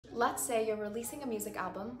Let's say you're releasing a music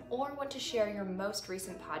album or want to share your most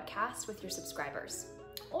recent podcast with your subscribers.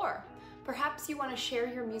 Or perhaps you want to share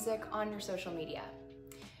your music on your social media.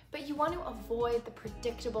 But you want to avoid the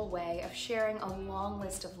predictable way of sharing a long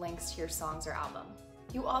list of links to your songs or album.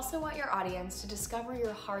 You also want your audience to discover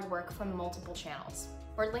your hard work from multiple channels,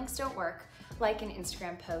 where links don't work, like an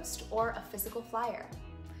Instagram post or a physical flyer.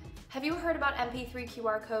 Have you heard about MP3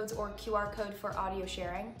 QR codes or QR code for audio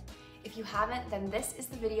sharing? If you haven't, then this is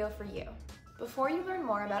the video for you. Before you learn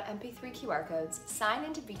more about MP3 QR codes, sign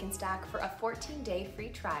into Beaconstack for a 14-day free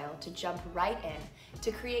trial to jump right in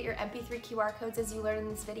to create your MP3 QR codes as you learn in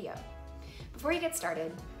this video. Before you get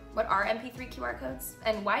started, what are MP3 QR codes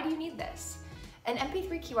and why do you need this? An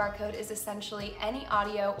MP3 QR code is essentially any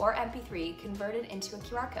audio or MP3 converted into a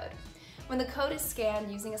QR code. When the code is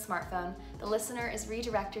scanned using a smartphone, the listener is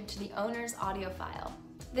redirected to the owner's audio file.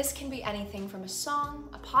 This can be anything from a song,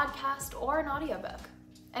 a podcast, or an audiobook.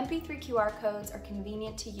 MP3 QR codes are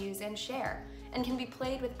convenient to use and share, and can be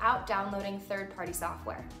played without downloading third-party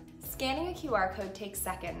software. Scanning a QR code takes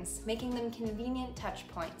seconds, making them convenient touch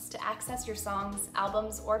points to access your songs,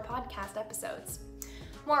 albums, or podcast episodes.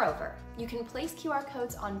 Moreover, you can place QR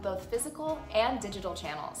codes on both physical and digital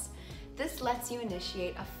channels. This lets you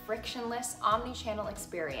initiate a frictionless omni-channel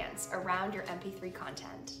experience around your MP3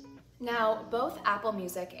 content. Now, both Apple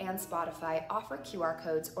Music and Spotify offer QR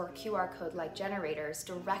codes or QR code-like generators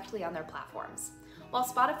directly on their platforms. While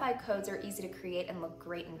Spotify codes are easy to create and look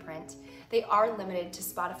great in print, they are limited to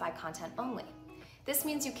Spotify content only. This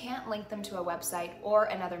means you can't link them to a website or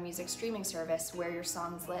another music streaming service where your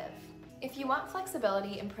songs live. If you want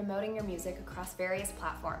flexibility in promoting your music across various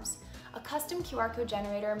platforms, a custom QR code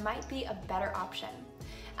generator might be a better option.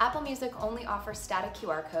 Apple Music only offers static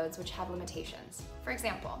QR codes which have limitations. For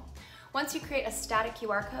example, once you create a static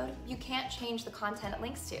QR code, you can't change the content it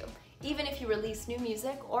links to, even if you release new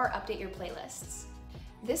music or update your playlists.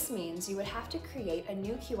 This means you would have to create a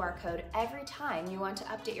new QR code every time you want to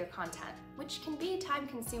update your content, which can be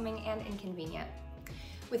time-consuming and inconvenient.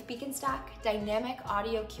 With Beaconstack Dynamic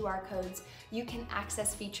Audio QR Codes, you can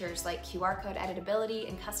access features like QR code editability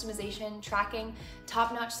and customization, tracking,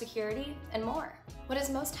 top-notch security, and more. What is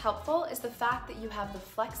most helpful is the fact that you have the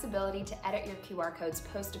flexibility to edit your QR codes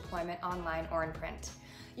post-deployment online or in print.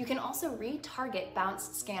 You can also retarget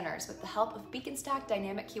bounced scanners with the help of Beaconstack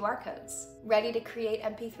Dynamic QR Codes. Ready to create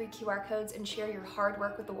MP3 QR codes and share your hard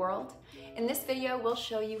work with the world? In this video, we'll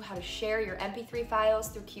show you how to share your MP3 files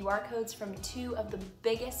through QR codes from two of the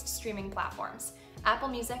biggest streaming platforms, Apple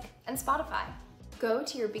Music and Spotify. Go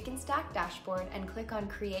to your Beaconstack dashboard and click on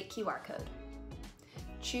Create QR Code.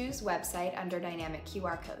 Choose Website under Dynamic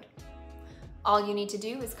QR Code. All you need to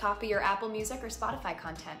do is copy your Apple Music or Spotify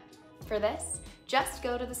content. For this, just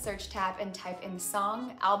go to the search tab and type in the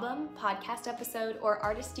song, album, podcast episode, or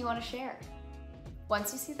artist you want to share.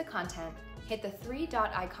 Once you see the content, hit the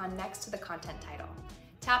three-dot icon next to the content title.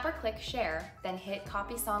 Tap or click Share, then hit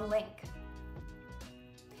Copy Song Link.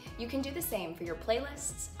 You can do the same for your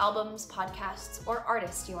playlists, albums, podcasts, or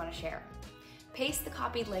artists you want to share. Paste the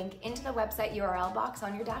copied link into the website URL box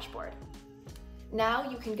on your dashboard. Now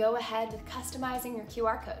you can go ahead with customizing your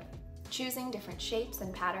QR code, choosing different shapes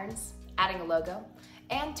and patterns, adding a logo,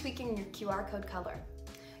 and tweaking your QR code color.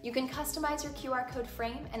 You can customize your QR code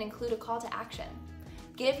frame and include a call to action.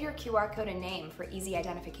 Give your QR code a name for easy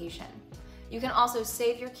identification. You can also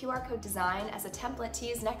save your QR code design as a template to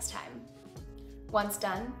use next time. Once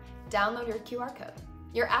done, download your QR code.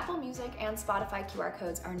 Your Apple Music and Spotify QR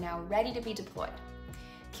codes are now ready to be deployed.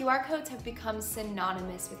 QR codes have become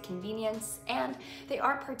synonymous with convenience, and they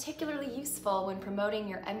are particularly useful when promoting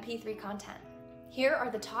your MP3 content. Here are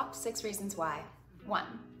the top 6 reasons why. 1.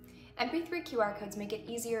 MP3 QR codes make it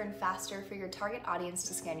easier and faster for your target audience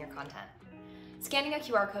to scan your content. Scanning a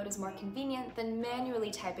QR code is more convenient than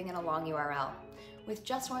manually typing in a long URL. With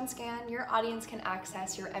just one scan, your audience can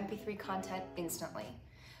access your MP3 content instantly.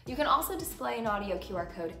 You can also display an audio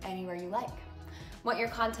QR code anywhere you like. Want your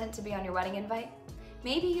content to be on your wedding invite?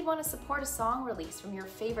 Maybe you'd want to support a song release from your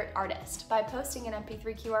favorite artist by posting an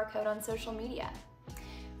MP3 QR code on social media.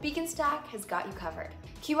 Beaconstack has got you covered.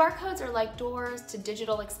 QR codes are like doors to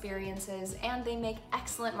digital experiences, and they make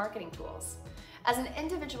excellent marketing tools. As an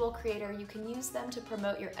individual creator, you can use them to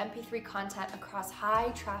promote your MP3 content across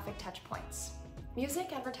high-traffic touchpoints.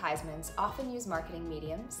 Music advertisements often use marketing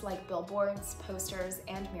mediums like billboards, posters,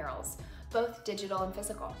 and murals, both digital and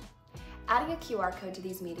physical. Adding a QR code to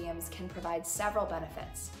these mediums can provide several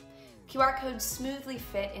benefits. QR codes smoothly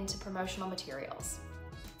fit into promotional materials.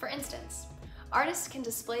 For instance, artists can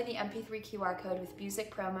display the MP3 QR code with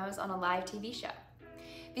music promos on a live TV show.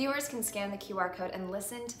 Viewers can scan the QR code and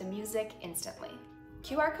listen to the music instantly.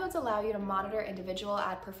 QR codes allow you to monitor individual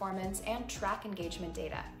ad performance and track engagement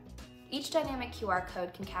data. Each dynamic QR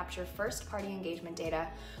code can capture first-party engagement data,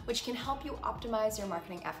 which can help you optimize your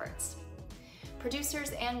marketing efforts.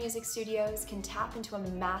 Producers and music studios can tap into a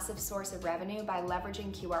massive source of revenue by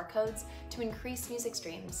leveraging QR codes to increase music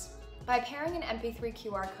streams. By pairing an MP3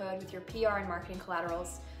 QR code with your PR and marketing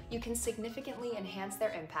collaterals, you can significantly enhance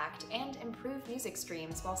their impact and improve music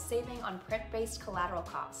streams while saving on print-based collateral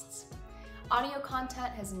costs. Audio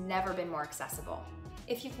content has never been more accessible.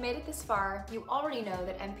 If you've made it this far, you already know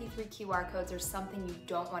that MP3 QR codes are something you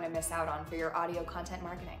don't want to miss out on for your audio content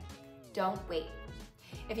marketing. Don't wait.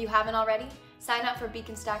 If you haven't already, sign up for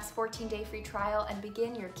BeaconStack's 14-day free trial and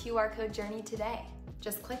begin your QR code journey today.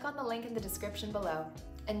 Just click on the link in the description below.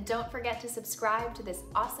 And don't forget to subscribe to this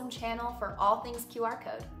awesome channel for all things QR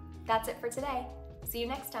code. That's it for today. See you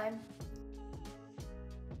next time.